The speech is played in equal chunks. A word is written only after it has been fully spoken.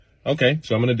Okay,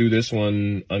 so I'm going to do this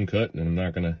one uncut, and I'm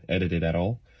not going to edit it at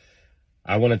all.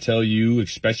 I want to tell you,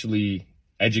 especially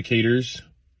educators,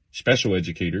 special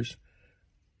educators,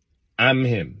 I'm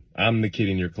him. I'm the kid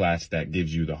in your class that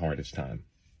gives you the hardest time.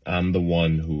 I'm the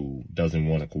one who doesn't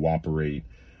want to cooperate.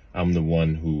 I'm the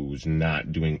one who's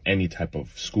not doing any type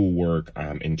of schoolwork.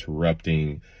 I'm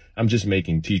interrupting. I'm just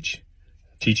making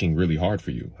teaching really hard for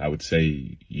you. I would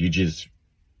say you just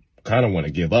kind of want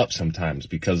to give up sometimes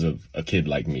because of a kid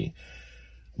like me.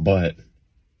 But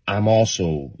I'm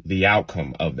also the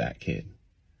outcome of that kid.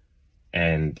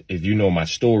 And if you know my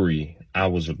story, I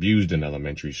was abused in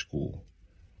elementary school.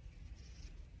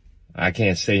 I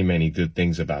can't say many good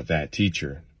things about that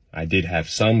teacher. I did have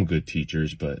some good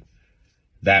teachers, but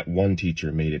that one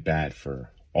teacher made it bad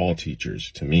for all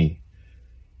teachers to me.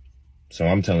 So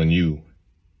I'm telling you,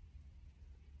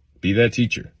 be that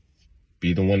teacher.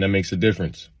 Be the one that makes a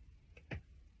difference.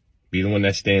 Be the one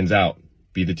that stands out.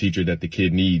 Be the teacher that the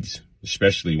kid needs,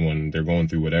 especially when they're going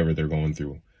through whatever they're going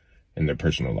through in their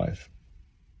personal life.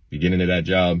 If you get into that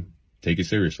job, take it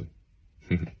seriously.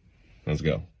 Let's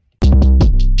go.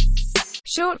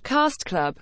 Short Cast Club